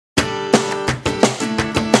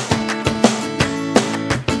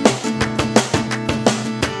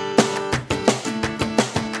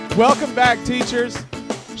Welcome back, teachers.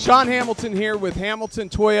 Shawn Hamilton here with Hamilton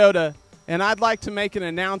Toyota, and I'd like to make an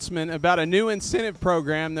announcement about a new incentive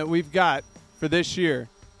program that we've got for this year.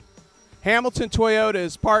 Hamilton Toyota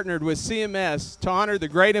has partnered with CMS to honor the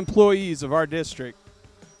great employees of our district.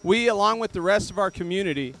 We, along with the rest of our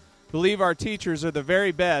community, believe our teachers are the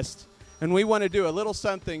very best, and we want to do a little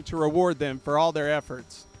something to reward them for all their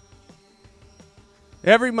efforts.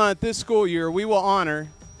 Every month this school year, we will honor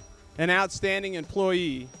an outstanding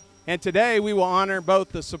employee, and today we will honor both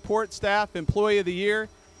the support staff employee of the year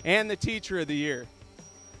and the teacher of the year.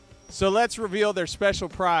 So let's reveal their special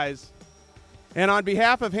prize. And on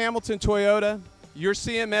behalf of Hamilton Toyota, your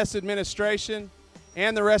CMS administration,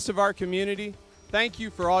 and the rest of our community, thank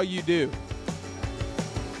you for all you do.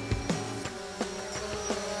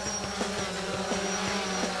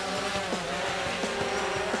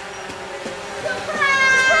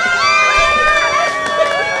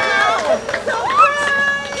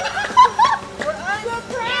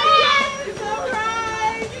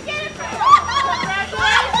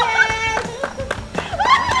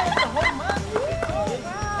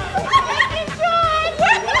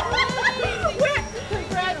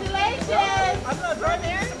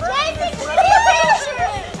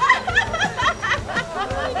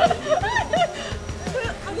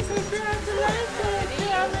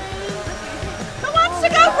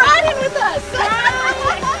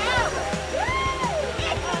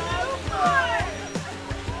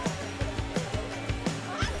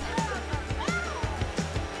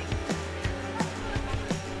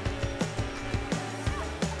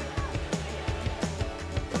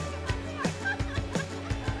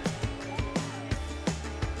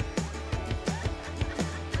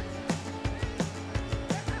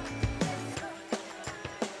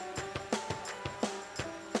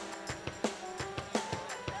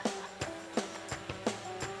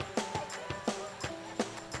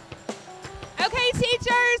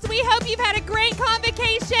 Teachers, we hope you've had a great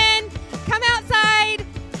convocation. Come outside,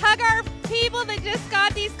 hug our people that just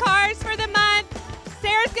got these cars for the month.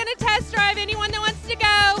 Sarah's going to test drive anyone that wants to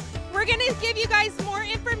go. We're going to give you guys more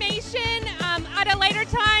information at a later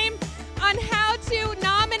time on how to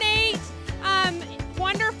nominate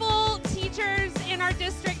wonderful teachers in our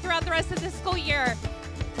district throughout the rest of the school year.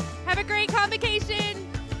 Have a great convocation.